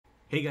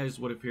Hey guys,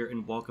 WhatiFRacing,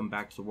 and welcome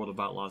back to the World of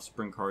Outlaws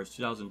Sprint Cars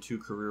 2002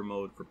 Career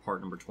Mode for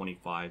part number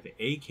 25,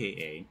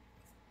 aka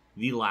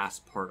the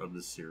last part of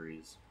the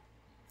series.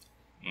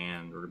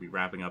 And we're going to be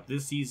wrapping up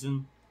this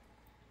season,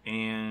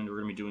 and we're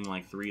going to be doing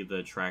like 3 of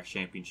the track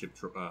championship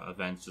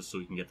events just so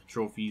we can get the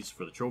trophies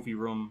for the trophy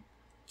room.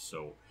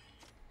 So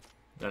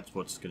that's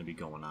what's going to be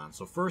going on.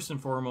 So first and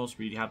foremost,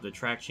 we have the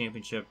track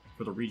championship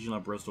for the regional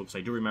at Bristol, because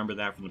I do remember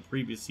that from the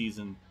previous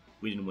season.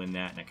 We didn't win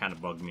that, and it kind of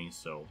bugged me,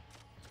 so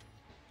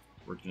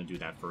we're going to do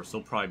that first.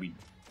 It'll probably be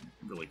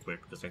really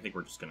quick, because I think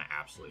we're just going to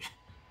absolutely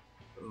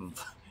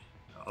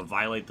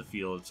violate the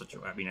field. It's such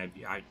a, I mean,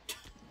 I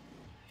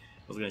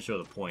was going to show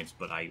the points,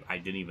 but I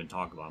didn't even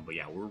talk about them. But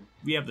yeah,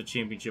 we have the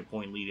championship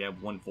point lead. We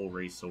have 1 full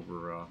race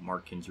over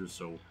Mark Kinzer,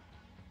 so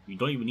we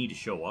don't even need to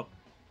show up.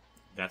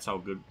 That's how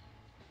good,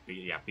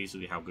 yeah,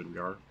 basically how good we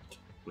are,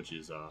 which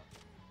is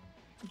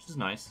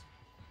nice.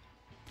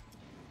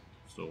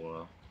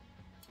 So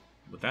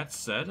with that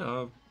said,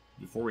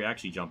 before we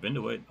actually jump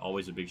into it,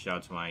 always a big shout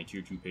out to my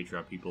Tier 2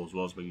 Patreon people, as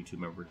well as my YouTube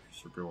members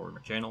for supporting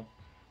my channel.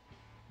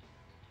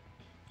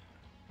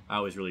 I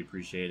always really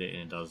appreciate it,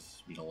 and it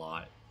does mean a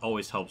lot.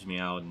 Always helps me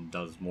out and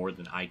does more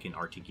than I can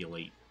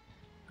articulate,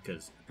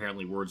 because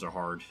apparently words are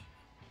hard.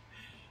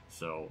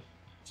 So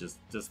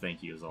just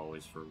thank you as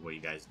always for what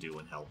you guys do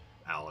and help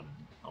out and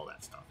all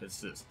that stuff.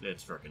 It's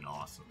freaking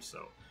awesome.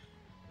 So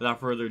without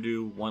further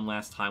ado, one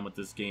last time with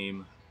this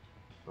game,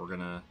 we're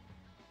gonna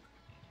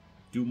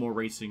do more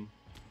racing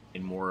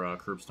and more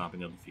curb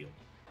stomping of the field.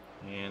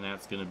 And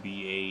that's going to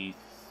be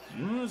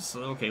a,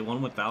 okay,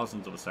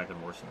 1/1000th of a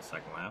second worse than the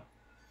second lap.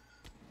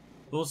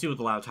 We'll see what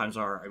the lap times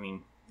are. I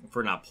mean, if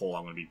we're not pole,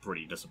 I'm going to be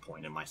pretty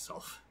disappointed in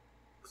myself,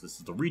 because this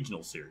is the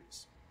regional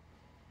series.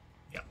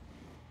 Yeah.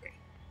 Okay.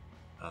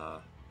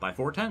 By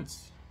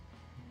 4/10.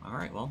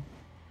 Alright, well.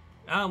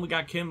 We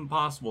got Kim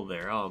Possible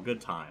there. Oh, good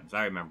times.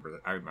 I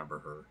remember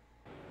her.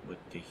 With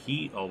the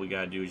heat, all we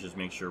got to do is just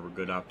make sure we're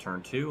good off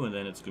turn 2, and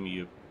then it's going to be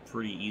a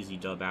pretty easy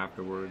dub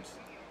afterwards.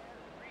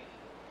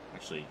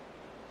 Actually,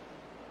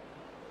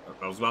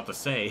 I was about to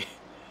say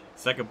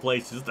second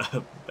place just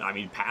I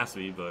mean, pass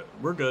me, but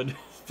we're good.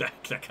 that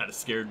kind of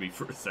scared me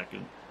for a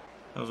second.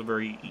 That was a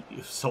very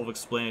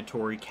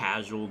self-explanatory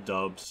casual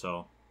dub.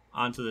 So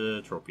on to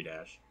the trophy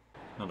dash.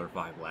 Another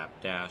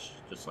 5-lap dash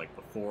just like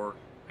before.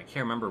 I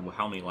can't remember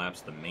how many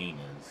laps the main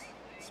is.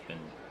 It's been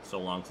so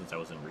long since I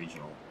was in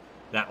regional.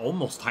 I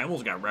almost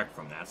got wrecked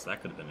from that, so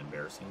that could have been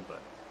embarrassing,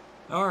 but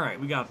alright,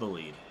 we got the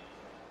lead.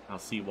 I'll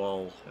see you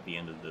all at the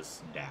end of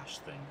this dash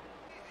thing.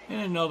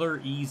 And another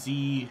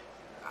easy...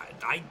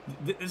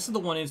 this is the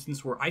one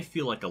instance where I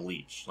feel like a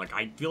leech. Like,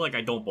 I feel like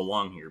I don't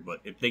belong here, but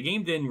if the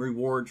game didn't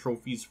reward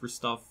trophies for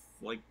stuff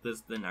like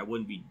this, then I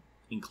wouldn't be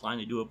inclined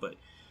to do it, but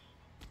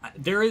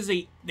there is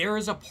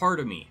a part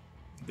of me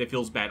that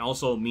feels bad.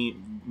 Also, me,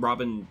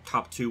 Robin,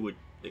 top 2 would...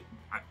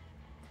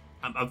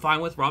 I'm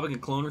fine with. Robin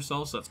can clone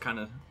herself, so that's kind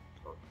of...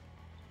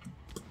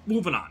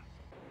 Moving on.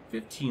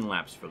 15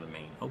 laps for the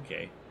main.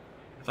 Okay.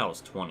 I thought it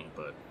was 20,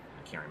 but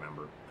I can't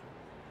remember.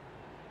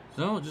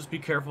 So, just be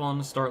careful on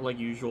the start like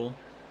usual.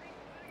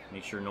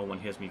 Make sure no one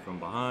hits me from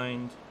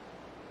behind.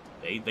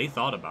 They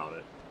thought about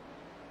it.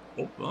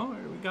 Oh,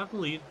 alright, we got the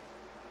lead.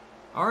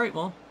 Alright,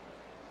 well.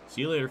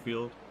 See you later,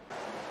 field.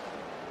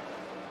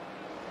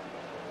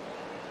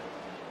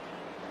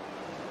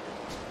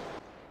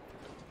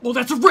 Oh,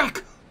 that's a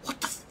wreck! What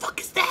the fuck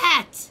is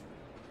that?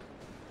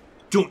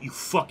 Don't you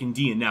fucking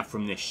DNF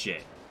from this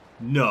shit.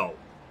 No.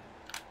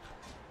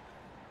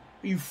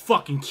 Are you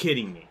fucking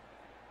kidding me?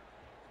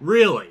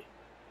 Really?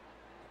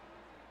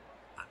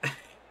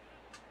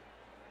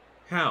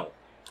 How?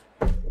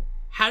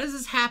 How does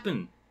this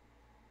happen?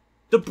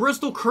 The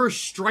Bristol curse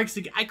strikes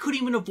again. I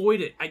couldn't even avoid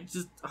it. I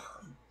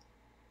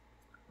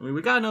mean,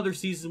 we got another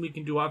season we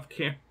can do off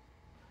camera.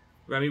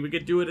 I mean, we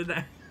could do it in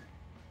that.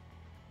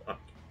 Oh,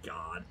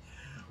 God.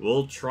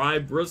 We'll try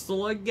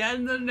Bristol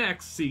again the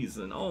next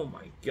season. Oh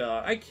my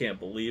God, I can't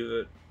believe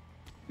it.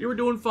 We were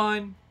doing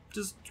fine,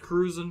 just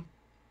cruising.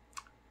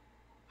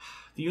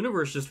 The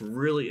universe just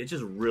really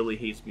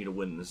hates me to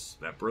win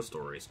that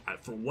Bristol race.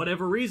 For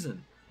whatever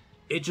reason,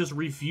 it just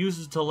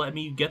refuses to let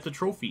me get the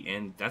trophy,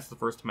 and that's the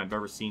first time I've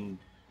ever seen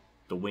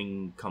the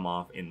wing come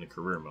off in the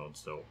career mode.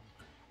 So,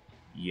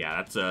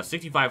 yeah, that's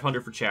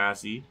 6,500 for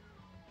chassis,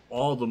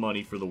 all the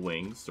money for the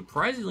wings.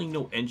 Surprisingly,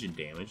 no engine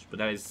damage, but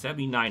that is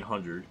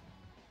 7,900.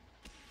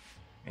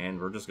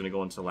 And we're just going to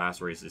go into the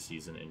last race this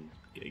season and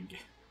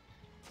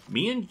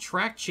me and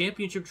track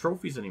championship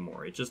trophies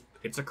anymore.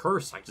 It's a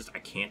curse. I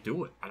can't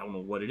do it. I don't know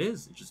what it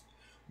is. It just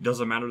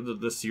doesn't matter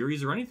the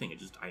series or anything. I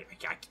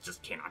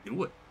just cannot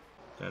do it.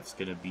 That's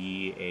going to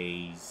be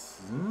a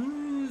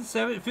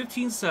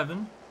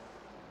 15-7.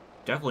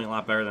 Definitely a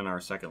lot better than our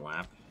second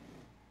lap.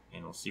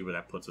 And we'll see where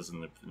that puts us in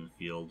the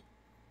field.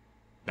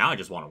 Now I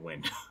just want to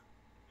win.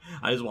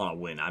 I just want to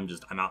win. I'm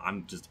just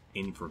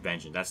in for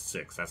vengeance. That's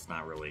 6. That's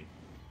not really...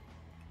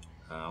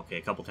 okay,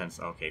 a couple tenths.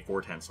 Okay,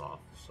 4 tenths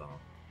off. So,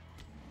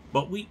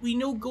 but we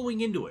know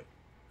going into it,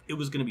 it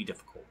was going to be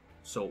difficult.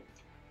 So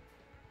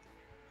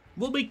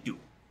we'll make do.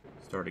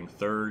 Starting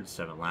third,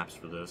 7 laps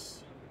for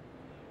this.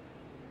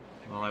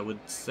 Well, I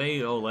would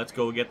say, oh, let's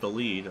go get the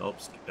lead. Oh,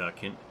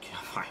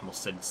 I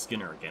almost said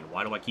Skinner again.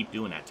 Why do I keep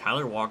doing that?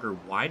 Tyler Walker,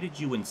 why did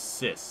you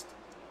insist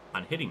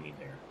on hitting me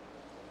there?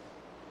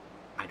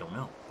 I don't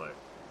know, but...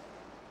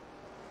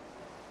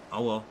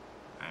 oh, well.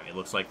 I mean, it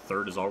looks like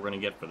third is all we're going to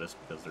get for this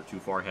because they're too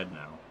far ahead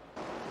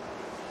now.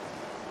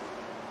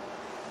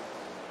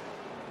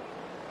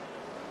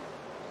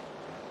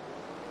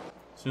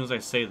 As soon as I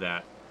say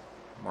that,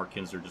 Mark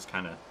Kinsler just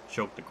kind of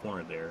choked the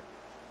corner there.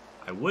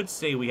 I would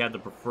say we had the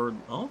preferred...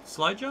 oh,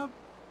 slide job?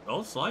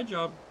 Oh, slide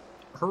job.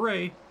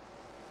 Hooray.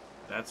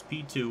 That's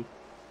P2.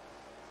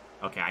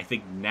 Okay, I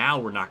think now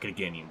we're not going to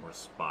get any more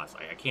spots.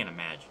 I can't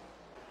imagine.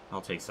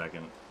 I'll take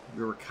second.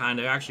 We were kind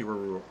of... actually,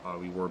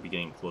 we were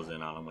beginning to close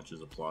in on them, which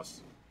is a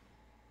plus.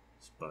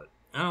 But,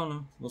 I don't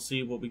know. We'll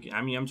see what we can...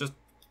 I mean, I'm just...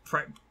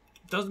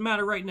 doesn't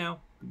matter right now.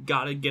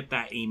 Gotta get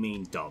that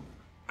A-main dub.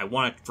 I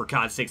want to... for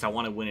God's sakes, I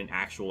want to win an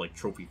actual, like,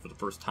 trophy for the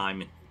first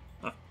time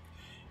in...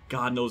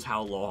 God knows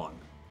how long.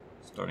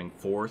 Starting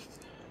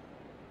fourth.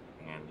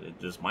 And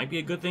this might be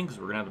a good thing, because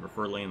we're going to have the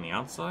preferred lane on the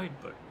outside,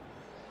 but...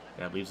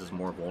 that leaves us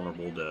more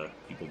vulnerable to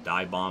people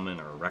dive bombing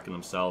or wrecking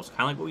themselves.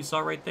 Kind of like what we saw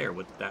right there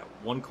with that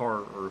one car,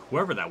 or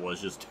whoever that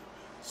was, just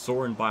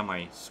soaring by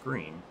my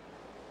screen.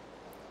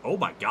 Oh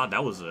my god,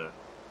 that was a...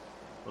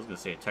 I was going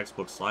to say a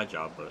textbook slide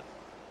job, but it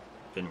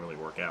didn't really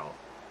work out.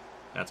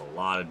 That's a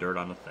lot of dirt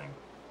on the thing.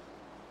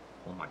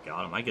 Oh my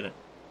god, am I going to...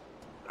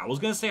 I was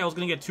going to say I was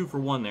going to get 2 for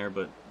 1 there,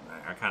 but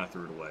I kind of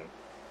threw it away.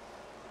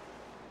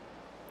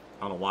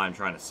 I don't know why I'm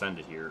trying to send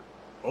it here.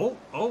 Oh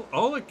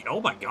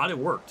my god, it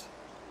worked.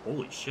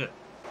 Holy shit.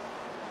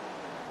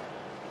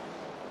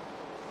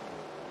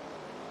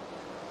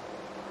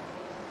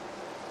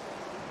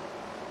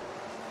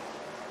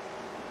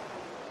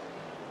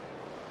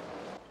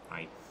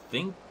 I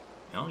think...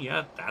 oh,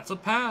 yeah, that's a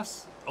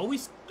pass. Oh,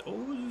 he's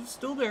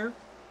still there.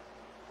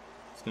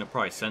 He's going to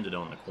probably send it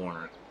on the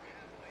corner.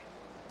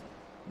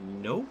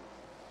 Nope.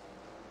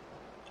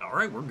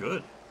 Alright, we're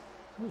good.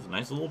 That was a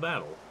nice little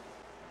battle.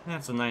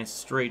 That's a nice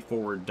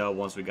straightforward dub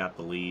once we got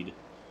the lead.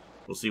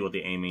 We'll see what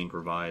the A-main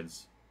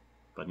provides.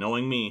 But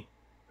knowing me,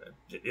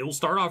 it will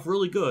start off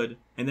really good,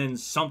 and then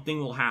something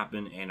will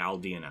happen and I'll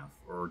DNF,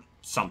 or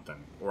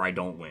something, or I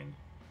don't win.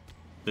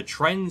 The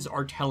trends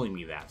are telling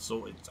me that,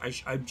 so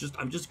I'm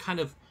just kind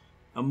of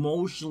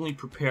emotionally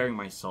preparing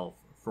myself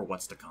for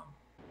what's to come.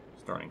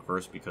 Starting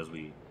first because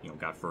we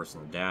got first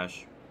in the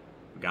dash.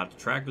 We got the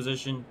track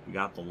position, we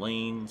got the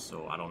lane,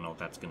 so I don't know if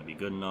that's going to be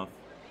good enough.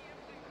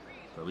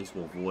 But at least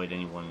we'll avoid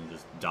anyone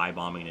just dive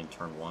bombing in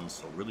turn 1,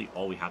 so really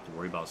all we have to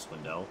worry about is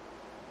Swindell.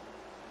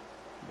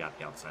 We got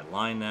the outside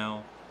line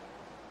now.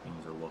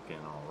 Things are looking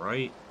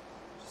alright.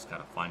 Just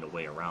gotta find a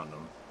way around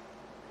them.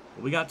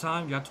 But we got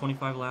time. We got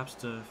 25 laps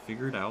to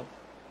figure it out.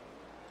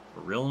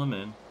 We're reeling them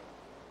in.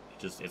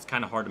 It's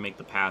kind of hard to make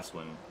the pass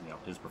when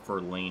his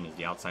preferred lane is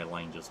the outside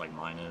lane, just like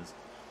mine is.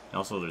 And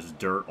also, there's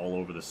dirt all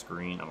over the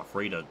screen. I'm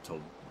afraid to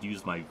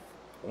use my... I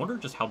wonder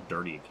just how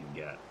dirty it can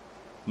get.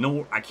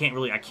 No, I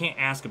can't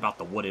ask about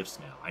the what ifs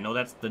now. I know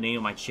that's the name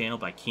of my channel,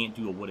 but I can't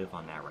do a what if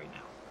on that right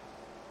now.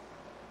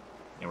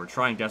 And we're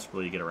trying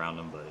desperately to get around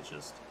them, but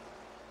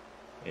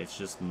it's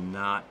just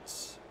not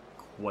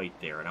quite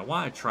there. And I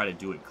want to try to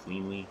do it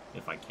cleanly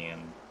if I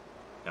can.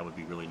 That would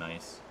be really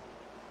nice.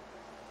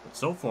 But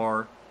so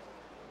far,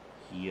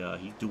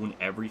 he's doing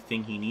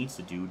everything he needs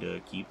to do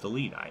to keep the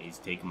lead. He's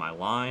taking my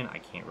line. I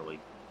can't really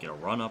get a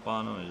run up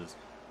on him. It's just,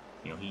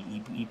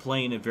 he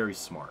playing it very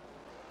smart.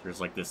 There's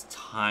like this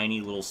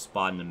tiny little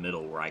spot in the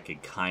middle where I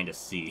could kind of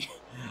see.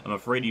 I'm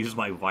afraid to use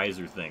my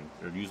visor thing,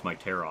 or to use my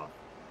tear-off.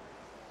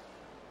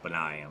 But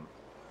now I am.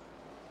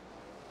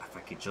 If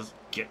I could just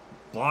get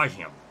by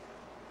him.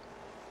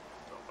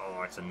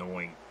 Oh, it's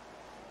annoying.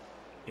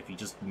 If he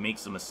just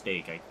makes a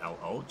mistake,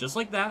 oh, just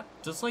like that.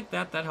 Just like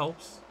that, that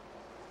helps.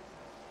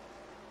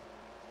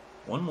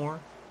 One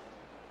more.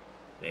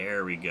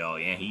 There we go.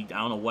 Yeah, I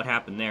don't know what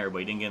happened there, but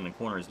he didn't get in the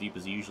corner as deep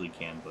as he usually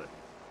can, but...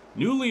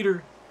 new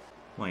leader!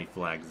 White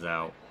flags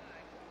out.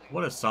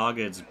 What a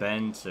saga it's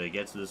been to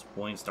get to this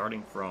point,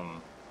 starting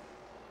from,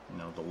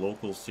 the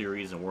local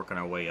series and working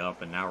our way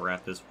up, and now we're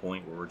at this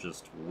point where we're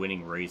just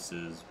winning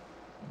races,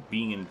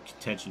 being in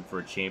contention for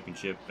a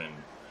championship, and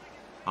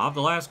off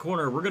the last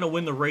corner, we're going to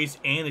win the race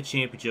and the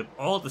championship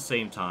all at the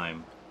same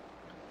time.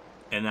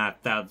 And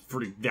that's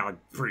pretty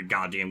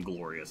goddamn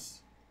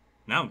glorious.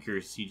 Now I'm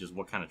curious to see just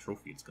what kind of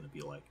trophy it's going to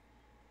be like.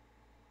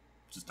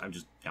 I'm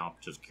just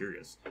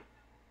curious.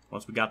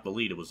 Once we got the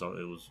lead, it was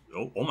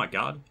oh my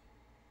god.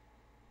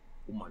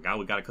 Oh my god,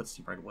 we got a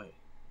cutscene right away.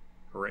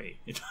 Hooray.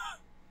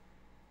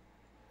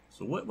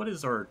 So what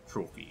is our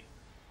trophy?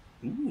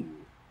 Ooh,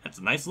 that's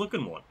a nice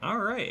looking one.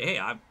 Alright, hey,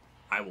 I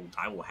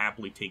will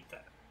happily take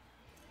that.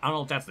 I don't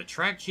know if that's the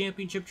track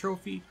championship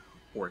trophy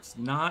or it's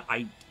not.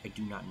 I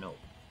do not know.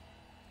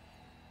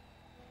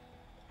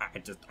 I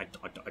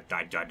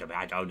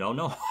don't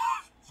know.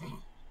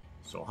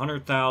 So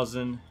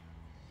 100,000.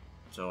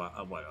 So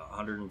what,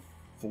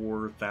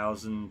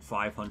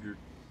 104,500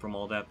 from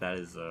all that. That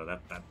is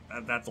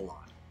that's a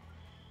lot.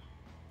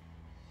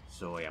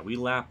 So yeah, we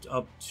lapped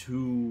up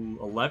to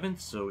 11th,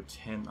 so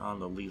 10 on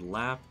the lead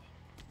lap.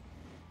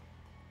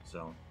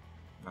 So,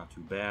 not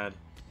too bad.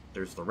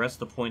 There's the rest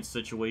of the points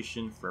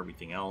situation for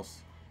everything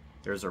else.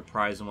 There's our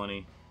prize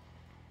money,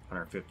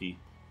 150,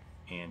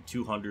 and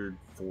 200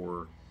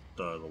 for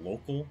the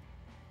local.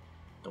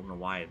 Don't know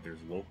why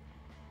there's local.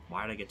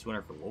 Why did I get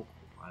 200 for local?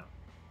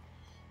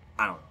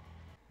 I don't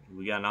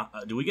know.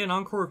 Do we get an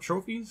encore of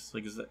trophies?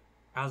 Like,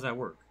 how does that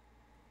work?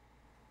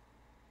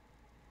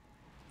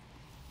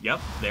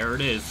 Yep, there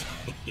it is.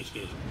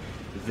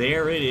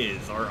 There it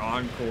is, our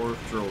encore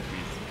of trophies.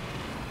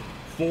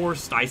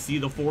 I see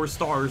the 4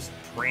 stars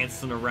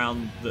prancing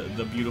around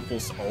the beautiful.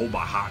 Oh my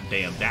hot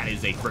damn! That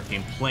is a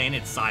freaking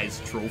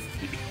planet-sized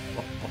trophy.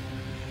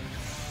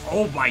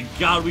 Oh my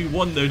god, we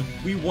won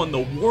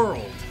the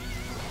world.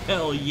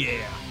 Hell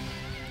yeah!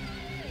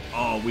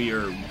 Oh, we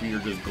are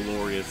just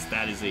glorious.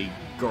 That is a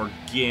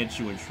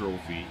gargantuan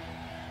trophy.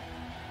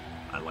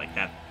 I like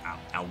that.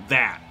 Now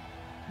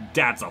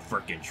that's a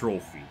freaking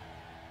trophy.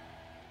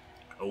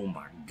 Oh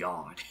my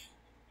god.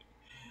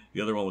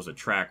 The other one was a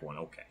track one.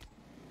 Okay.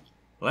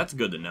 Well, that's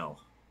good to know.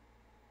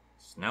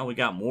 So now we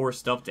got more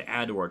stuff to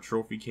add to our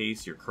trophy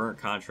case. Your current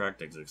contract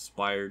has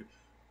expired.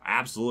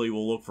 Absolutely,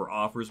 we'll look for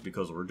offers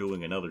because we're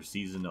doing another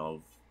season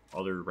of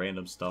other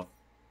random stuff.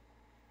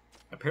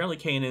 Apparently,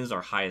 K&N is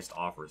our highest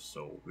offers,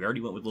 so we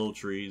already went with Little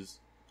Trees.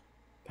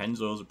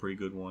 Pennzoil is a pretty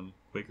good one.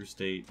 Quaker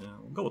State,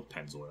 we'll go with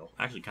Pennzoil.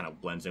 Actually, kind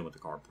of blends in with the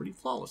car pretty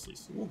flawlessly,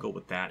 so we'll go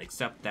with that.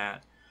 Accept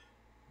that,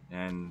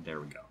 and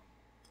there we go.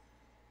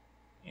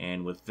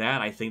 And with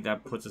that, I think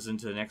that puts us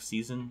into the next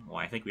season. Well,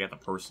 I think we have to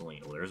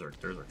personally. Oh, there's our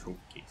trophy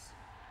case.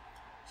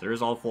 So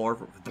there's all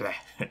 4.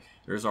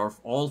 There's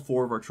all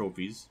 4 of our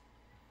trophies.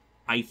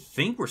 I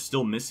think we're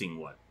still missing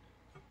what?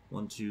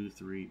 1, 2,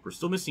 3. We're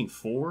still missing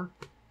 4.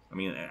 I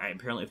mean,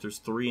 apparently, if there's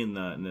 3 in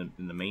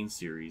the main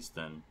series,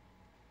 then,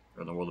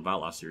 or the World of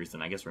Outlaws series,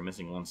 then I guess we're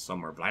missing 1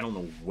 somewhere. But I don't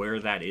know where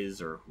that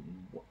is or.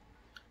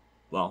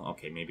 Well,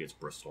 okay, maybe it's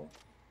Bristol.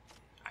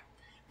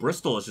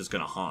 Bristol is just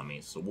gonna haunt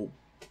me, so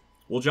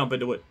we'll jump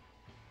into it.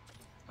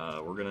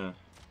 We're gonna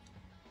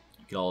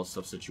get all this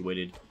stuff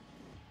situated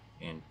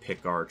and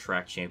pick our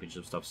track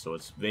championship stuff. So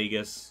it's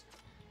Vegas,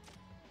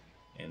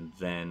 and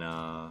then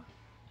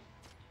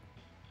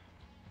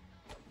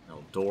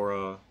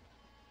Eldora.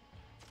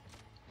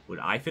 Would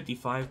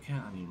I-55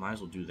 count? I mean, might as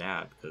well do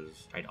that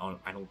because I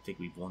don't think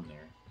we've won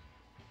there.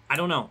 I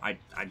don't know.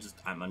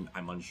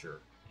 I'm unsure,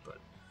 but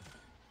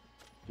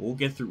we'll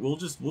get through. We'll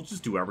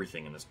just do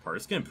everything in this part.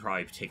 It's gonna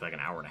probably take like an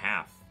hour and a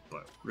half.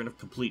 But we're going to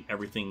complete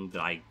everything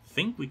that I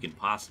think we can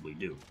possibly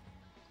do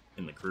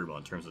in the career mode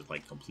in terms of,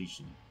 like,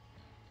 completion.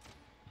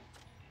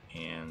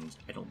 And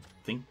I don't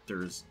think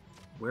there's...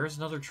 Where's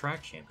another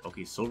track champ?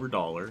 Okay, Silver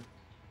Dollar.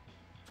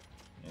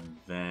 And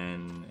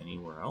then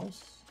anywhere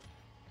else?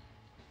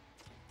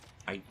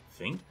 I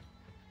think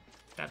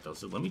that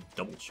does it. Let me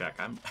double check.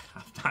 I'm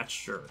not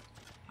sure.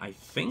 I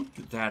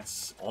think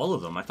that's all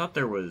of them. I thought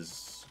there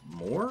was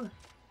more?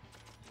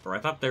 Or I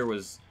thought there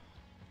was...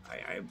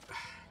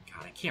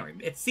 God, I can't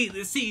remember.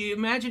 See,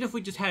 imagine if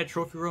we just had a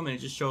trophy room and it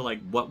just showed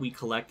like what we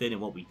collected and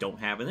what we don't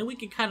have, and then we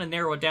could kind of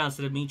narrow it down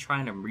instead of me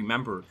trying to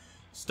remember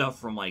stuff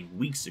from like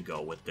weeks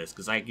ago with this,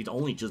 because I could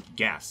only just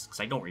guess because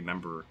I don't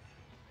remember.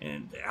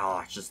 And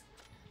it's just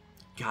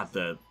God,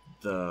 the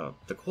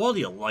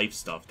quality of life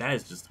stuff, that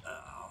is just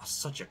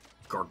such a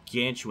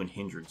gargantuan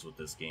hindrance with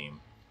this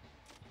game.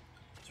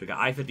 So we got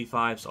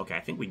I-55s. Okay, I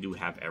think we do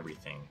have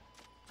everything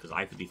because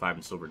I-55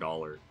 and Silver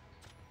Dollar.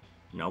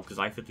 No, because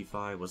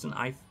I-55 wasn't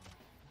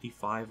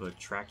I-55 a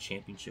track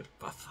championship?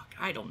 But fuck,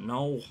 I don't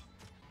know.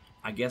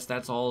 I guess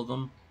that's all of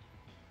them.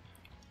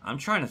 I'm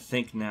trying to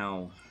think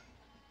now,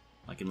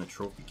 like in the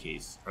trophy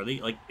case, are they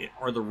like,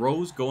 are the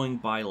rows going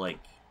by like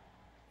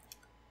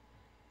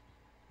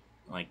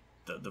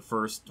the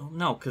first?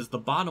 No, because the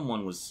bottom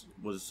one was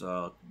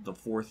the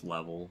 4th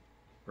level,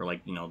 or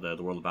like, you know,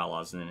 the World of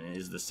Outlaws, and then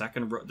is the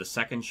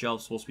second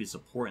shelf supposed to be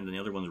support, and then the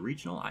other one's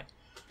regional? I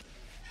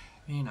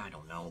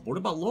don't know. What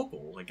about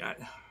local? Like God,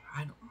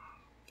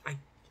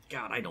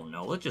 I don't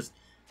know. Let's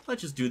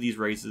just do these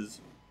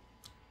races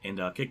and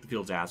kick the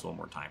field's ass one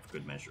more time for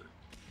good measure.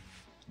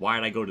 Why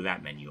did I go to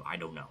that menu? I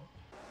don't know.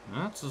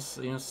 That's just,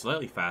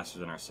 slightly faster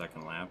than our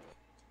second lap.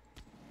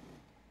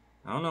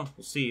 I don't know.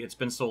 We'll see. It's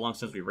been so long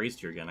since we raced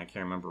here again. I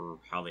can't remember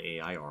how the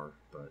AI are,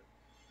 but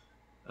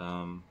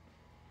now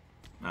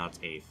it's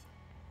 8th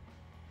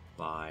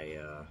by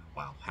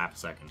wow, half a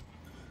second.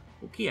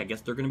 Okay, I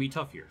guess they're gonna be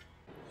tough here.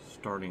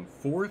 Starting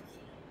 4th,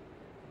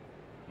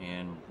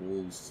 and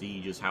we'll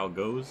see just how it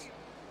goes.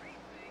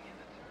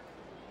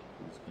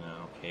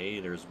 Okay,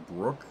 there's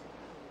Brooke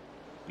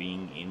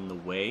being in the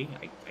way.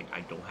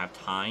 I don't have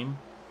time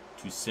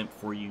to simp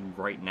for you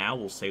right now.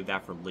 We'll save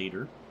that for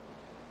later.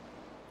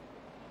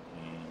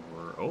 And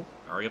we're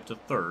already up to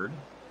 3rd.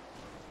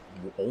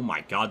 Oh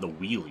my god, the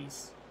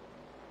wheelies!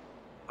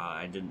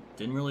 I didn't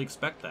really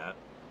expect that.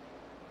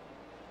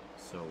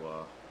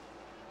 So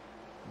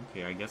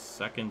okay, I guess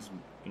second's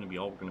gonna be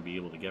all we're gonna be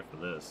able to get for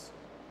this.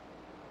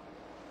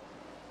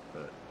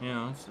 But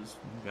it's just,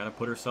 we gotta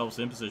put ourselves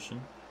in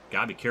position.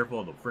 gotta be careful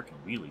of the frickin'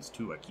 wheelies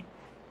too.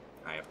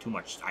 I have too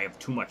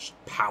much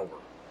power.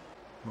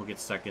 We'll get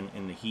second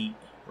in the heat.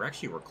 We're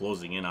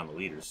closing in on the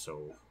leaders,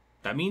 so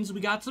that means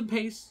we got some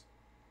pace.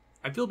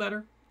 I feel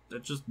better.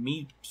 That's just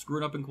me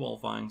screwing up in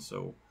qualifying,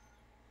 so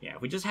yeah,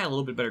 if we just had a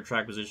little bit better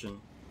track position,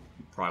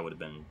 we probably would have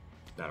been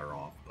better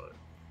off, but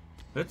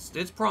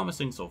it's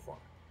promising so far.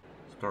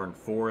 Starting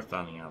fourth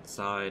on the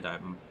outside.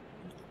 I'm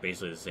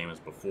basically the same as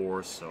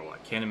before, so I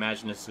can't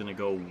imagine this is going to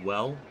go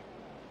well.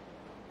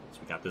 So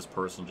we got this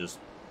person just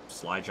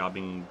slide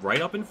jobbing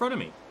right up in front of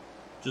me,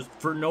 just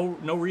for no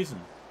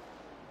reason.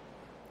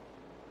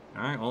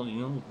 All right, well, you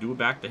know, do it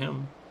back to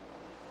him,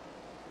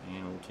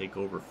 and we'll take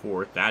over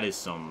fourth. That is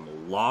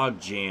some log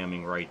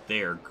jamming right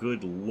there.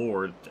 Good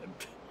lord,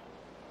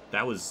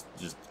 that was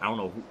just, I don't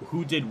know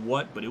who did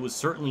what, but it was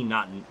certainly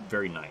not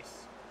very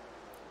nice.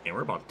 And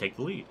we're about to take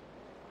the lead.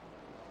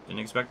 Didn't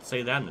expect to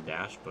say that in the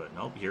dash, but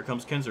nope, here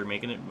comes Kinzer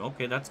making it.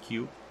 Okay, that's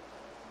cute.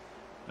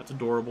 That's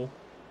adorable.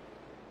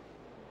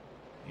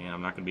 And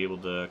I'm not going to be able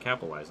to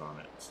capitalize on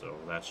it, so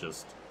that's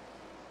just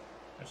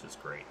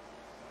great.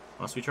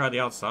 Unless we try the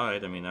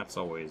outside, I mean, that's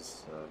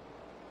always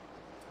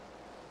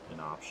an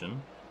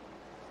option.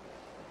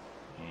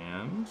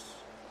 And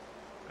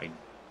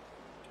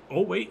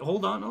oh wait,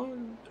 hold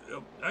on.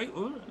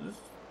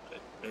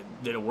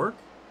 Did it work?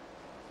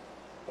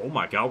 Oh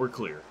my god, we're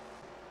clear.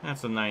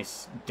 That's a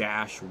nice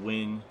dash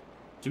win.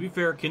 To be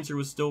fair, Kinzer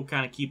was still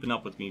kind of keeping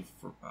up with me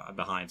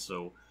behind,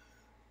 so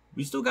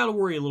we still got to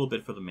worry a little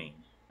bit for the main.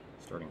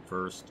 Starting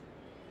first,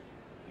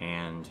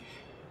 and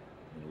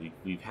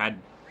we've had,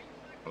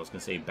 I was going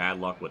to say bad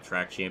luck with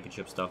track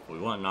championship stuff, but we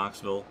won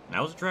Knoxville. And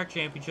that was a track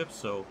championship,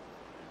 so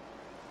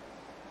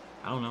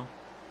I don't know.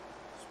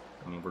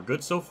 I mean, we're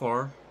good so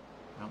far.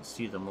 I don't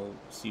see them. We'll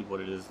see what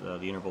it is,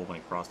 the interval when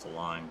he crossed the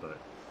line, but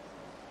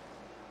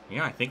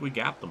yeah, I think we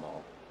gapped them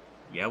all.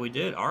 Yeah, we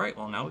did. All right,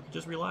 well, now we can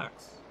just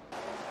relax.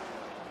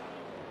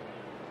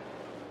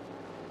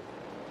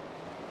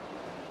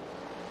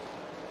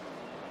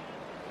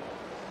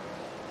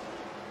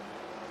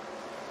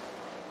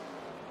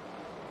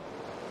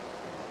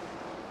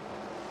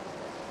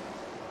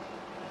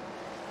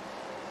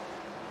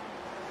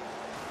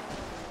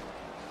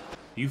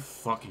 You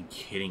fucking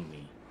kidding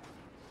me?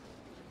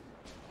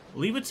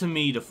 Leave it to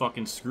me to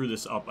fucking screw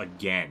this up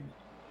again.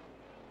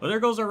 But there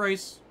goes our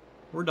race.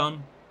 We're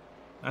done.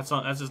 That's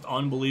just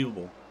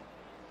unbelievable.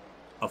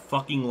 A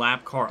fucking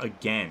lap car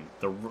again.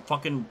 The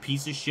fucking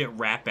piece of shit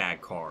rat bag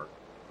car.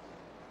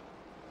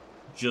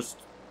 Just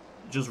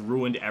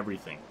ruined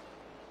everything.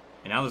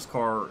 And now this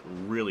car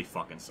really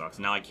fucking sucks.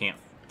 Now I can't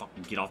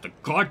fucking get off the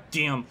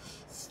goddamn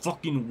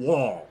fucking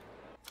wall.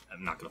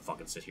 I'm not gonna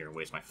fucking sit here and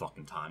waste my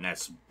fucking time.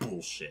 That's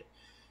bullshit.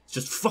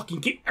 Just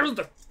fucking get out of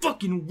the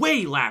fucking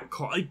way, lap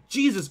car. Like,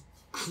 Jesus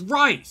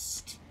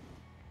Christ.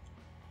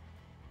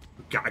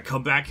 We gotta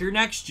come back here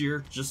next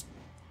year. Just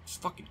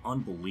fucking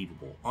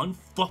unbelievable.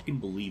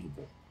 Unfucking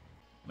believable.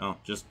 No,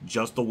 just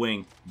the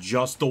wing.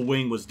 Just the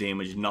wing was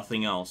damaged,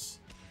 nothing else.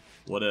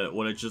 What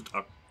a just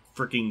a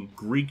freaking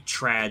Greek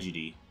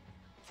tragedy.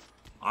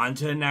 On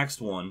to the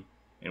next one.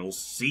 And we'll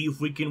see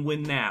if we can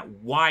win that.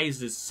 Why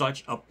is this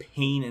such a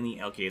pain in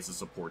the... Okay, it's a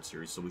support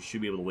series, so we should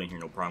be able to win here,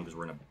 no problem, because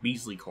we're in a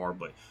beastly car,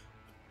 but...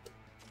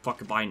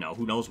 Fuck if I know.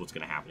 Who knows what's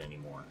going to happen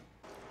anymore.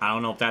 I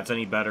don't know if that's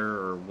any better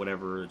or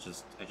whatever.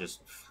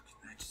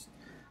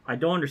 I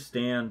don't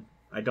understand.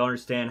 I don't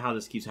understand how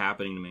this keeps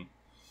happening to me.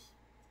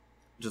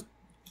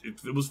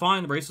 It was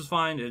fine. The race was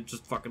fine. It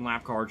just fucking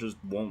lap car just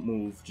won't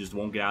move. Just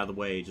won't get out of the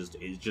way.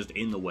 It's just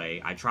in the way.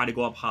 I tried to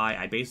go up high.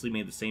 I basically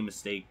made the same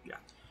mistake.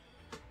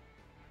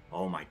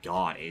 Oh my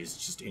god, it is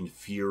just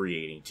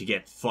infuriating to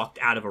get fucked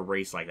out of a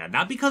race like that.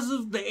 Not because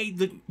of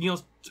the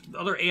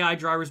other AI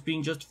drivers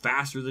being just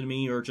faster than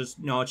me, or just,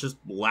 it's just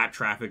lap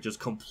traffic just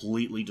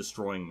completely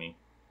destroying me.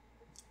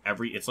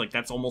 It's like,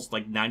 that's almost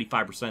like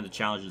 95% of the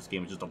challenge of this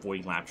game is just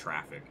avoiding lap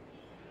traffic.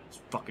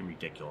 It's fucking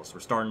ridiculous. We're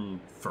starting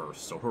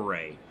first, so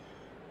hooray.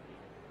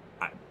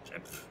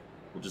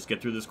 We'll just get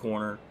through this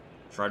corner,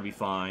 try to be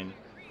fine.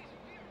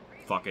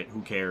 Fuck it, who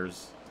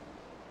cares?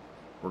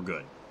 We're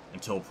good.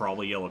 Until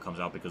probably yellow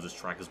comes out because this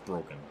track is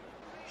broken.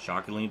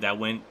 Shockingly, that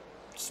went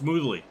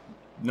smoothly.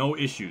 No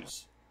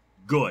issues.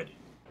 Good.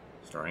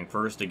 Starting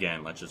first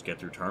again. Let's just get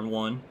through turn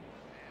one.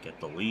 Get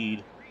the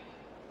lead.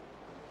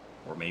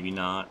 Or maybe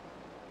not.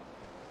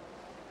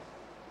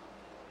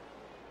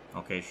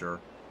 Okay,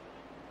 sure.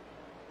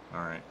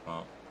 Alright,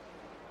 well.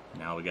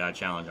 Now we got a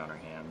challenge on our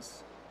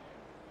hands.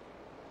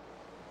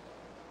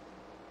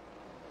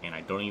 And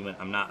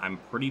I'm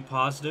pretty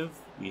positive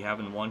we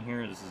haven't won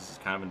here. This is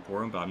kind of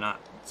important, but I'm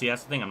not. See,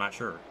 that's the thing, I'm not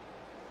sure.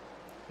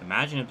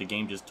 Imagine if the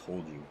game just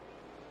told you.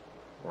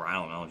 Or, I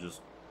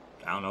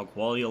don't know,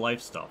 quality of life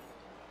stuff.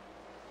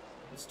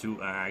 It's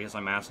too, I guess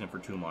I'm asking for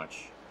too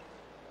much.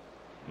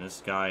 And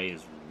this guy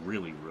is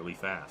really, really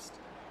fast.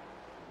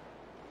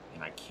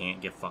 And I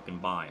can't get fucking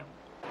by him.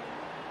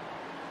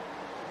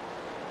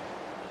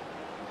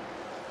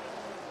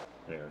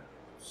 There.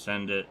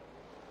 Send it.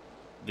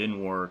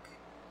 Didn't work.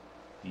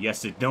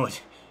 Yes, it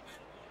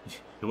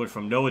went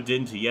from no it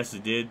didn't to yes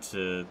it did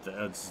to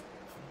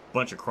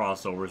bunch of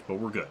crossovers, but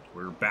we're good.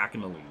 We're back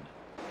in the lead.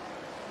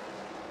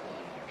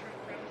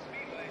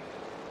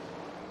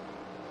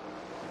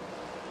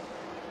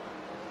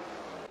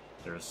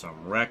 There's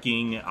some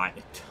wrecking. You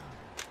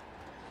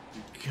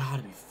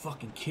gotta be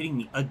fucking kidding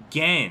me.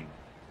 Again!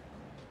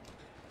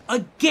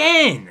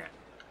 Again!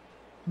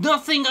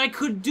 Nothing I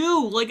could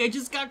do! Like, I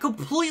just got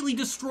completely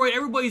destroyed.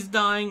 Everybody's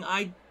dying.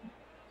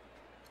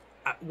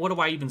 What do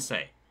I even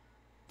say?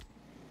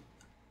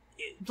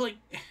 Like...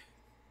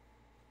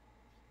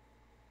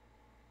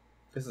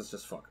 This is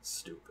just fucking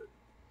stupid.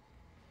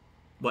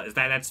 What is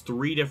that? That's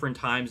 3 different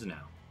times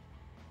now.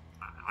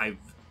 I've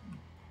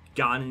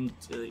gone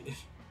into...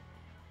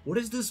 What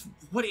is this?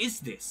 What is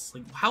this?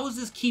 Like, how does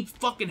this keep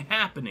fucking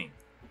happening?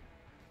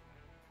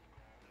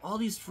 All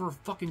these for a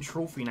fucking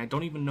trophy, and I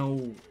don't even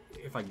know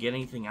if I get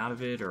anything out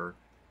of it, or...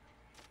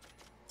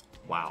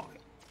 Wow.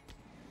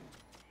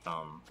 Can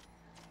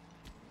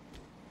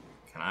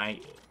I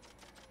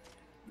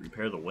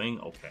repair the wing?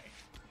 Okay.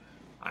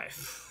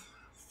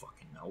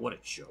 Fucking know, what a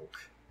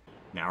joke.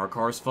 Now our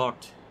car's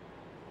fucked.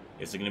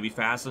 Is it gonna be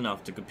fast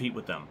enough to compete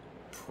with them?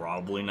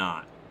 Probably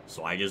not.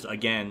 So I just,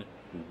 again,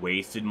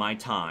 wasted my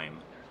time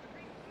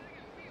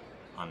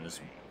on this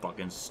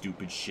fucking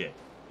stupid shit.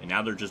 And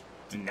now they're just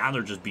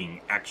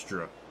being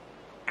extra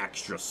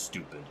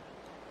stupid.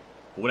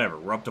 But whatever,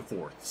 we're up to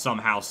 4th.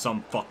 Somehow,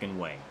 some fucking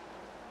way.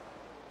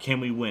 Can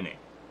we win it?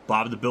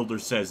 Bob the Builder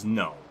says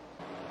no.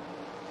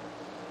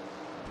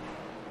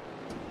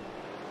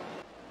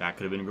 That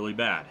could have been really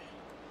bad.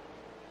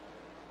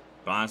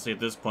 But honestly, at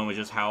this point, with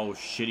just how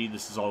shitty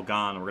this is all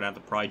gone, we're gonna have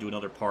to probably do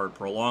another part.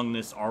 Prolong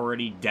this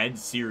already dead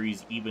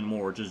series even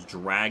more. Just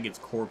drag its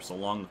corpse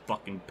along the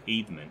fucking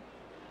pavement.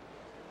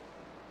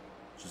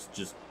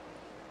 Just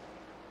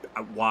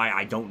why,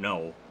 I don't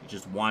know. It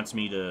just wants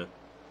me to,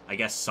 I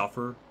guess,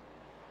 suffer.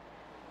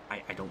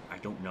 I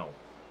don't know.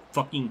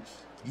 Fucking,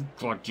 you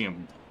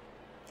goddamn,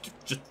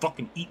 just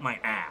fucking eat my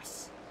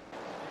ass.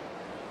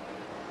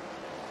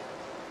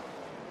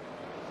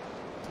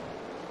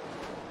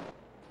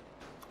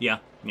 Yeah,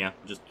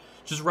 just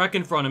wreck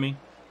in front of me.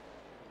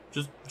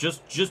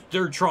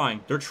 They're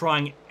trying. They're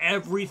trying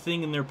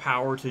everything in their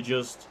power to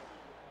just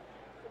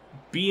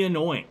be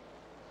annoying.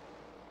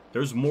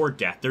 There's more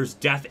death. There's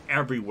death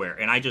everywhere.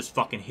 And I just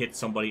fucking hit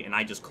somebody and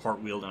I just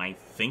cartwheeled and I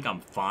think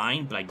I'm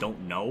fine, but I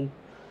don't know.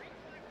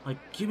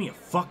 Like, give me a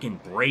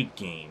fucking break,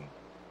 game.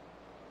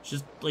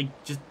 Just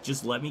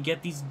let me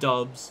get these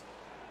dubs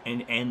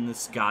and end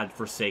this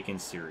godforsaken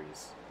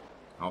series.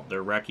 Oh,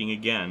 they're wrecking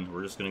again.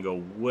 We're just gonna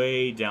go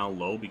way down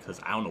low because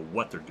I don't know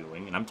what they're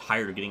doing, and I'm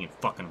tired of getting in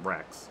fucking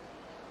wrecks.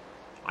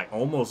 I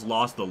almost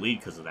lost the lead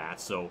because of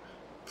that, so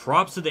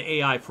props to the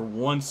AI for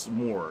once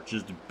more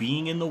just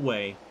being in the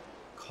way,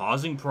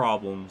 causing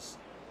problems,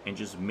 and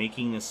just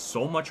making this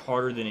so much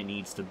harder than it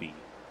needs to be.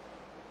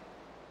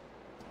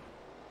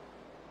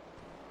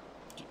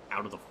 Get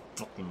out of the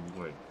fucking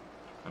way.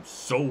 I'm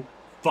so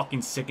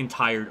fucking sick and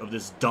tired of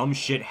this dumb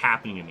shit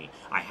happening to me.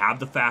 I have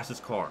the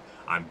fastest car.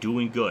 I'm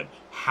doing good.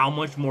 How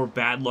much more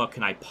bad luck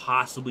can I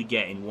possibly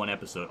get in one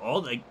episode?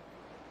 All like,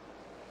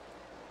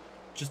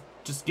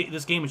 just get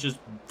this game is just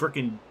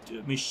freaking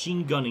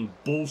machine gunning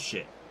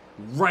bullshit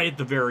right at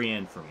the very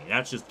end for me.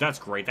 That's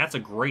great. That's a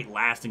great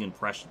lasting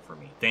impression for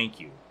me. Thank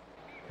you.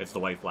 It's the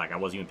white flag. I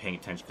wasn't even paying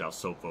attention because I was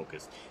so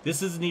focused.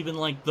 This isn't even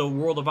like the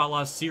World of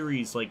Outlaws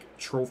series like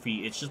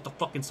trophy. It's just the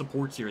fucking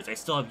support series. I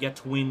still have yet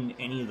to win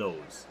any of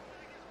those.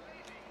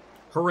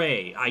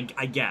 Hooray!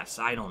 I guess.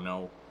 I don't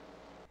know.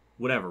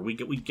 Whatever. We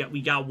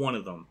got one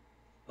of them.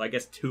 I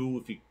guess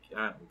 2 if you.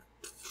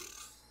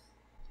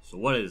 So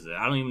what is it?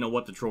 I don't even know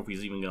what the trophy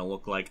is even gonna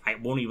look like. I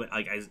won't even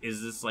like.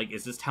 Is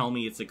this telling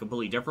me it's a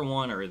completely different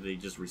one, or they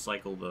just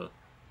recycle the?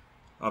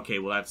 Okay,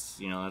 well that's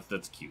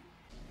that's cute.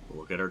 We'll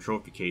look at our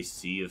trophy case,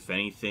 see if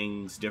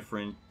anything's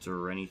different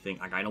or anything.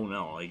 Like I don't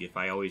know. Like if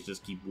I always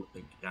just keep.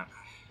 Like,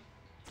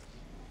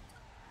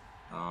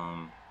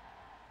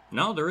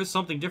 no, there is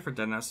something different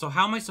than that. So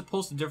how am I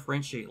supposed to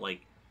differentiate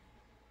like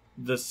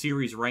the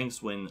series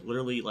ranks when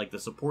literally like the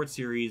support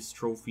series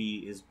trophy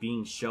is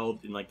being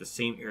shelved in like the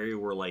same area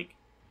where like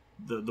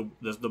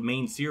the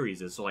main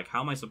series is? So like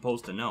how am I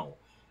supposed to know?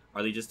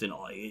 Are they just in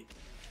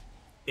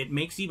it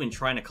makes even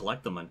trying to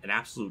collect them an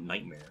absolute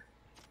nightmare.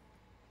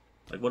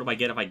 Like what do I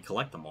get if I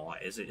collect them all?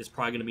 It's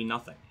probably gonna be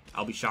nothing.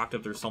 I'll be shocked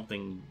if there's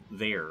something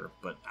there,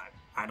 but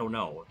I don't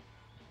know.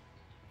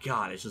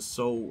 God, it's just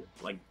so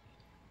like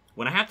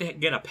when I have to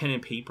get a pen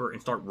and paper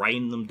and start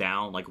writing them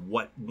down, like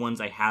what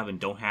ones I have and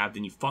don't have,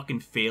 then you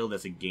fucking failed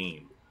as a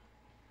game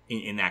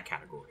in that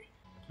category.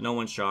 No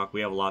one's shocked.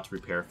 We have a lot to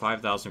repair.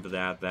 5,000 for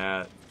that.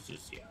 That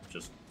just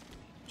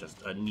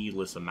just a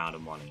needless amount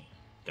of money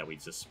that we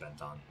just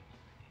spent on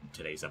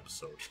today's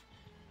episode.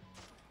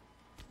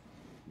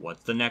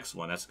 What's the next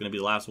one? That's gonna be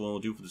the last one we'll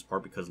do for this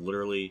part because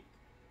literally,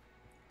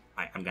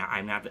 I'm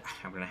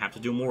gonna have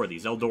to do more of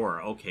these.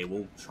 Eldora. Okay,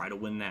 we'll try to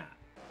win that.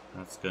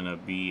 That's gonna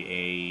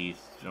be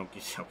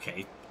a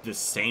okay. The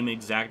same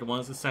exact one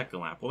as the second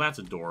lap. Well, that's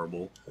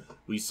adorable.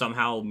 We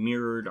somehow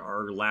mirrored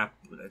our lap.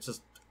 It's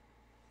just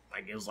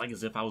like it was like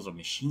as if I was a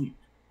machine.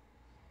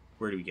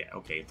 Where do we get?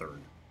 Okay, third.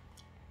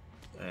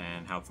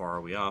 And how far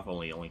are we off?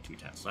 Only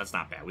 2/10. So that's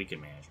not bad. We can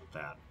manage with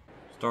that.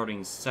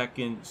 Starting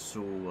second,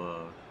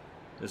 so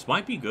this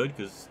might be good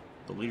because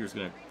the leader's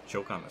gonna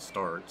choke on the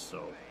start.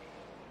 So,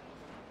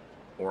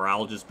 or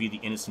I'll just be the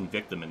innocent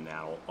victim in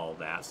that all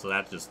that. So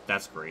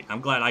that's great.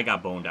 I'm glad I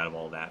got boned out of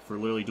all that for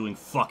literally doing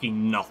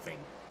fucking nothing.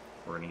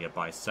 We're gonna get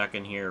by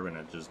second here. We're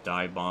gonna just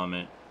dive bomb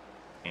it,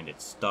 and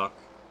it's stuck.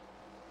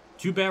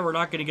 Too bad we're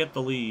not gonna get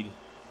the lead.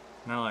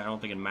 No, I don't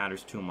think it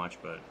matters too much,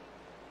 but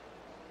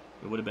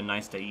it would have been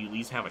nice to at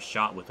least have a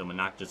shot with him and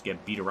not just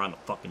get beat around the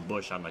fucking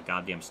bush on the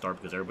goddamn start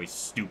because everybody's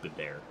stupid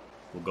there.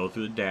 We'll go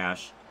through the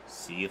dash,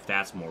 see if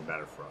that's more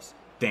better for us.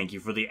 Thank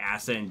you for the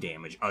asset and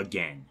damage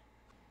again.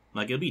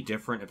 Like, it'd be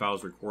different if I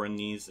was recording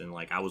these and,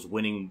 like, I was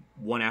winning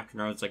one after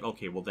another. It's like,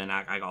 okay, well, then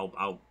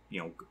I'll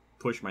you know,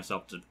 push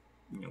myself to,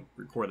 you know,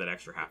 record that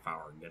extra half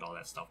hour and get all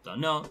that stuff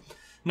done. No.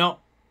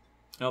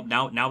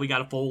 Now we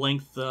got a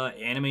full-length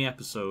anime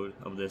episode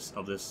of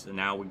this, and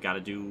now we got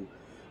to do...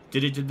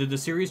 Did the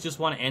series just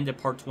want to end at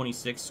part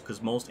 26? Because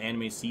most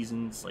anime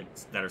seasons, like,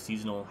 that are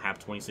seasonal have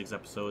 26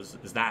 episodes.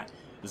 Is that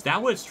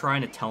what it's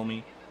trying to tell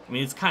me? I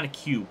mean, it's kind of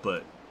cute,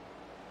 but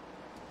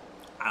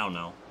I don't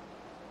know.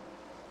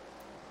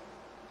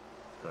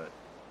 But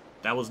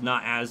that was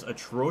not as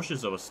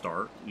atrocious of a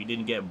start. We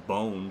didn't get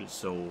boned,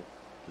 so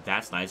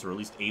that's nice. We're at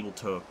least able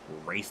to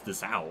race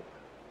this out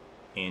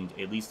and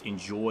at least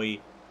enjoy.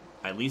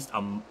 At least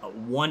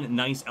one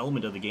nice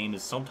element of the game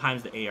is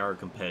sometimes the AR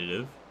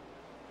competitive.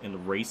 And the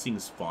racing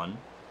is fun,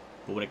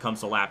 but when it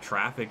comes to lap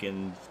traffic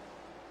and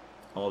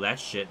all that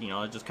shit, you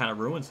know, it just kind of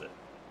ruins it.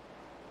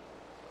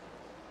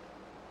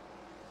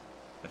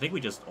 I think we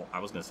just... Oh, I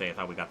was going to say I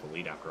thought we got the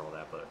lead after all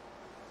that, but...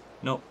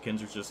 Nope,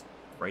 Kinzer's just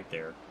right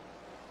there.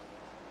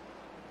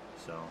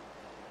 So...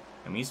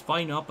 I mean, he's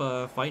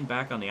fighting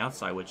back on the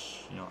outside,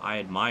 which, you know, I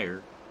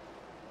admire.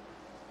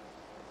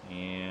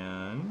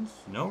 And...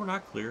 No, we're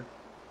not clear.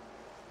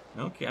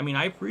 Okay, I mean,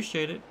 I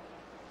appreciate it.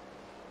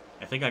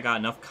 I think I got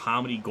enough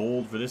comedy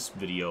gold for this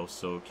video,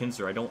 so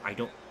Kinzer, I don't,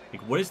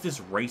 like, what is this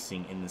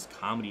racing in this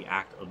comedy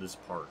act of this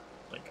part?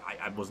 Like,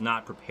 I was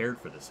not prepared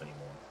for this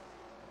anymore.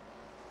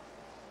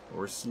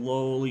 We're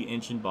slowly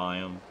inching by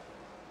him.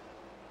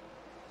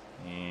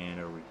 And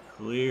are we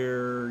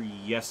clear?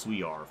 Yes,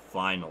 we are,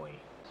 finally.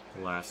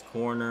 Last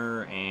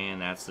corner,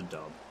 and that's the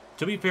dub.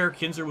 To be fair,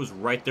 Kinzer was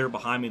right there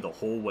behind me the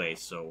whole way,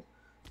 so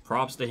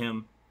props to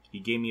him. He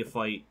gave me a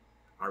fight.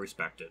 I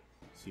respect it.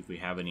 See if we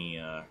have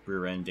any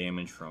rear end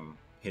damage from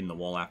hitting the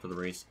wall after the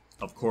race.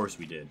 Of course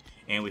we did.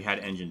 And we had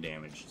engine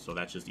damage, so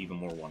that's just even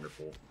more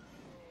wonderful.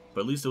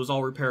 But at least it was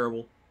all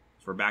repairable.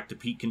 So we're back to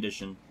peak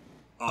condition.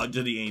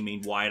 To the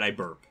aiming, why'd I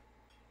burp?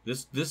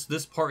 This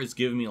part is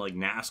giving me like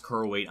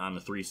NASCAR weight on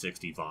the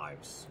 360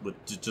 vibes.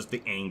 With just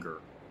the anger.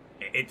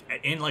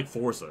 And like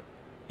Forza.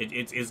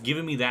 It's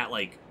giving me that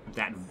like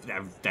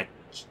that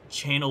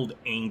channeled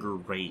anger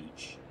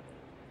rage.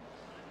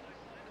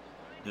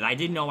 That I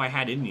didn't know I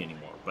had in me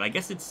anymore. But I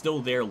guess it's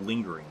still there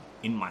lingering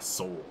in my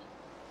soul.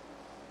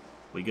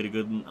 We get a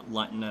good,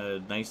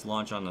 nice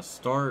launch on the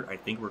start. I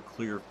think we're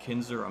clear of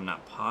Kinzer. I'm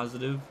not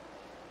positive.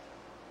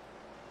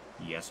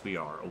 Yes, we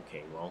are.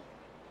 Okay, well.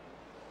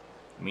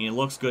 I mean, it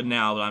looks good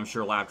now, but I'm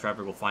sure lap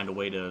traffic will find a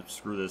way to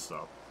screw this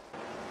up.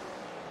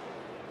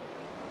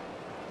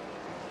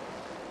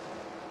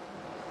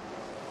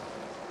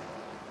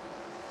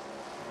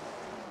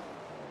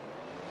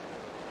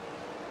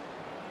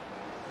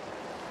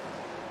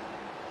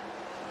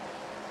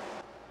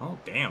 Oh,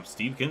 damn.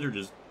 Steve Kinzer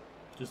just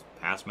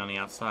passed me on the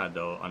outside,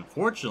 though.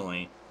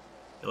 Unfortunately,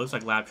 it looks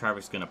like lap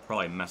traffic's going to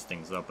probably mess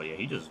things up. But yeah,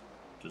 he just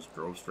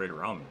drove straight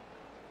around me.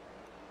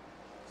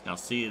 Now,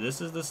 see,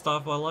 this is the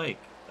stuff I like.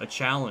 A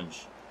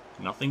challenge.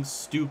 Nothing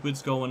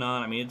stupid's going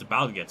on. I mean, it's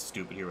about to get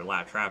stupid here with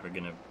lap traffic.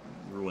 Going to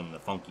ruin the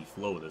funky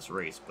flow of this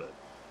race. But,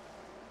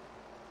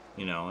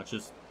 you know, it's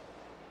just...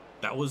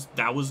 That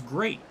was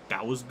great.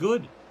 That was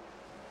good.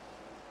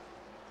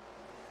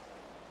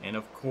 And,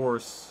 of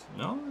course...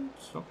 No,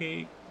 it's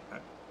okay.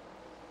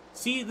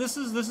 See, this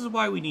is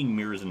why we need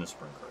mirrors in the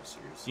sprint car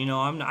series. You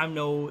know, I'm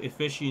no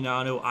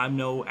aficionado, I'm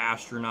no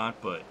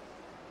astronaut, but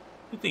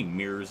I think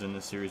mirrors in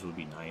this series would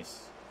be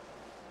nice.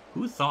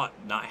 Who thought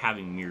not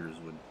having mirrors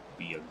would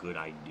be a good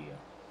idea?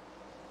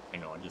 I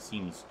know, it just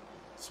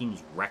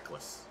seems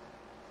reckless.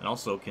 And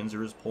also,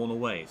 Kinzer is pulling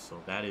away,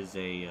 so that is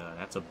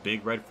that's a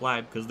big red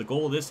flag because the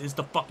goal of this is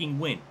to fucking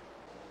win.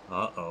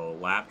 Uh-oh,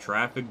 lap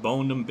traffic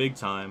boned him big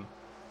time.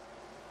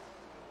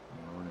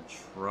 And we're gonna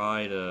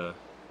try to...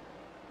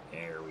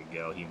 There we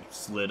go. He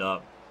slid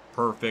up.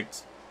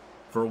 Perfect.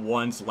 For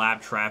once,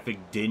 lap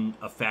traffic didn't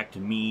affect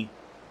me.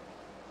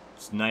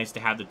 It's nice to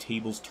have the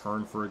tables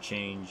turn for a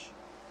change.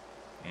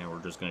 And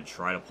we're just going to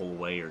try to pull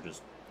away or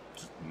just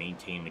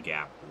maintain the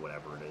gap or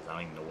whatever it is. I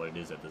don't even know what it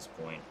is at this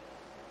point.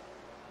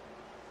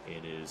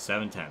 It is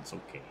 7/10.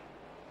 Okay.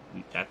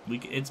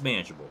 It's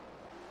manageable.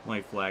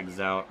 White flag's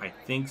out. I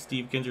think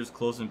Steve Kinzer's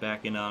closing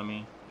back in on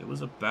me. It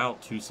was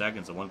about 2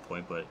 seconds at one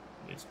point, but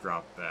it's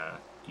dropped back.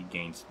 He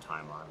gained some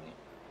time on me.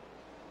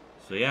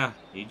 So yeah,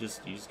 he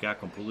just got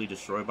completely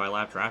destroyed by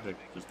lap traffic,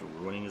 just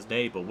ruining his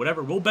day. But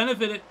whatever, we'll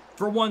benefit it.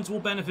 For once,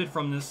 we'll benefit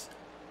from this.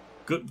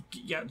 Good,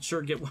 yeah,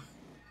 sure, get.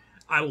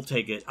 I will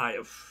take it.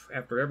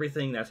 After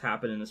everything that's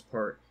happened in this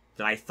part,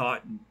 that I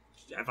thought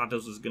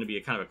this was going to be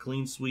a kind of a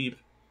clean sweep.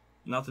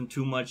 Nothing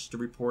too much to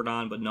report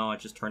on, but no, it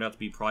just turned out to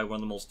be probably one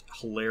of the most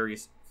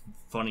hilarious,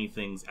 funny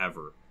things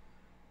ever.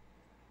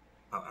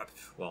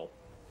 Well,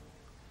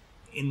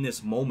 in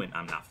this moment,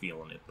 I'm not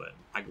feeling it, but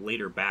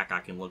later back, I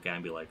can look at it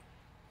and be like,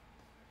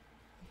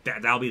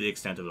 that'll be the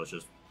extent of it.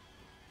 Just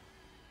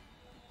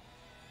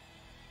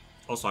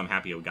also, I'm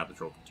happy we got the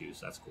trophy too,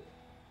 so that's cool.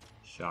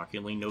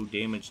 Shockingly, no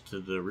damage to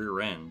the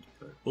rear end,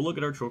 but we'll look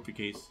at our trophy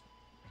case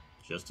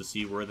just to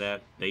see where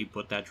they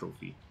put that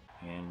trophy.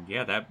 And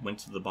yeah, that went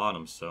to the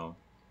bottom, so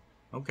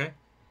okay.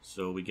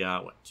 So we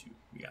got what, 2?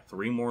 We got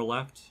 3 more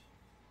left.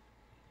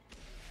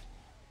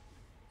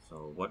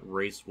 So what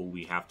race will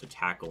we have to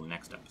tackle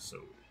next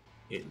episode?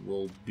 It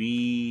will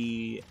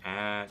be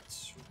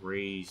at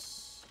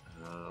race,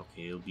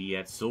 okay, it'll be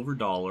at Silver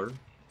Dollar.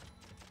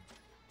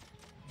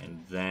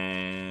 And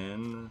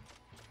then,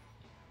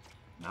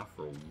 not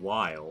for a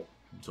while,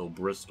 until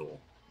Bristol.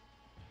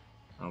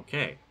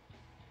 Okay.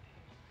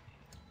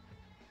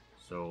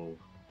 So,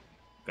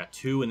 got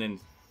 2 and then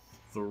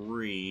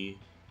 3.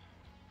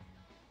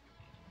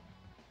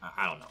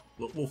 I don't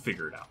know. We'll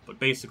figure it out. But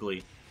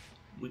basically,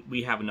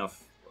 we have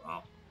enough.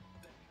 I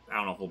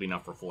don't know if it'll be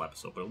enough for a full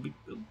episode, but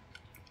it'll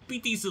be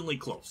decently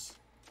close.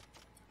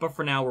 But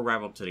for now, we'll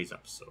wrap up today's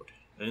episode.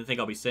 I didn't think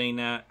I'll be saying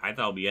that. I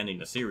thought I'll be ending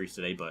the series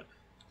today, but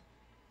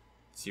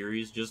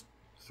series just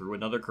threw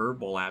another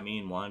curveball at me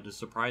and wanted to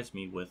surprise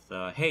me with,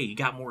 hey, you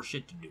got more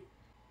shit to do.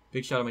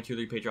 Big shout out to my Tier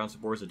 3 Patreon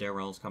supporters at Dan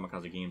Reynolds,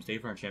 Kamikazegames,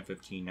 Dave from Champ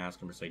 15,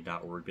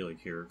 NASCAR.org, Billy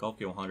Kier, Golf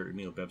 100,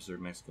 EmilioBebzer,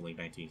 Mexican League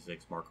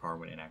 1986, Mark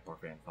Harman, and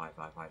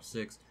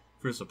AkbarFan5556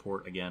 for the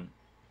support again.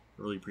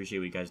 Really appreciate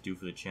what you guys do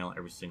for the channel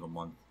every single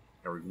month,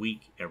 every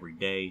week, every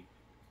day,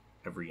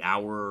 every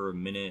hour,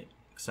 minute,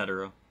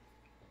 etc.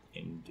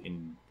 And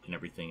in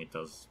everything, it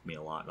does mean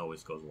a lot. It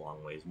always goes a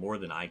long ways, more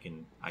than I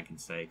can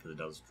say, because it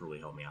does truly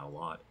help me out a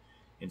lot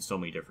in so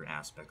many different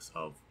aspects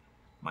of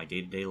my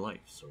day-to-day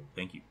life. So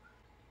thank you.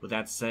 With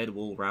that said,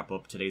 we'll wrap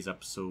up today's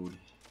episode.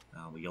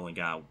 We only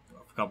got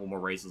a couple more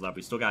races left.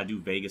 We still gotta do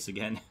Vegas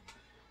again,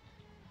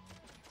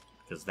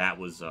 because that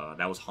was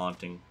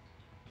haunting.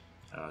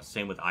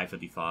 Same with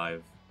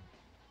I-55,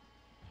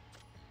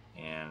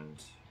 and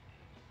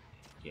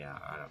yeah,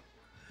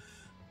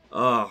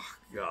 oh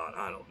god,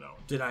 I don't know.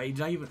 Did I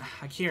even?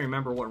 I can't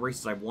remember what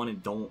races I won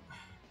and don't.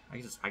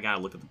 I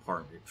gotta look at the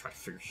part and try to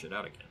figure shit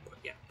out again. But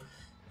yeah,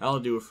 that'll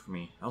do it for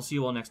me. I'll see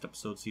you all next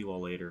episode. See you all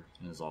later,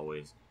 and as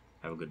always,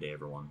 have a good day,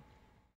 everyone.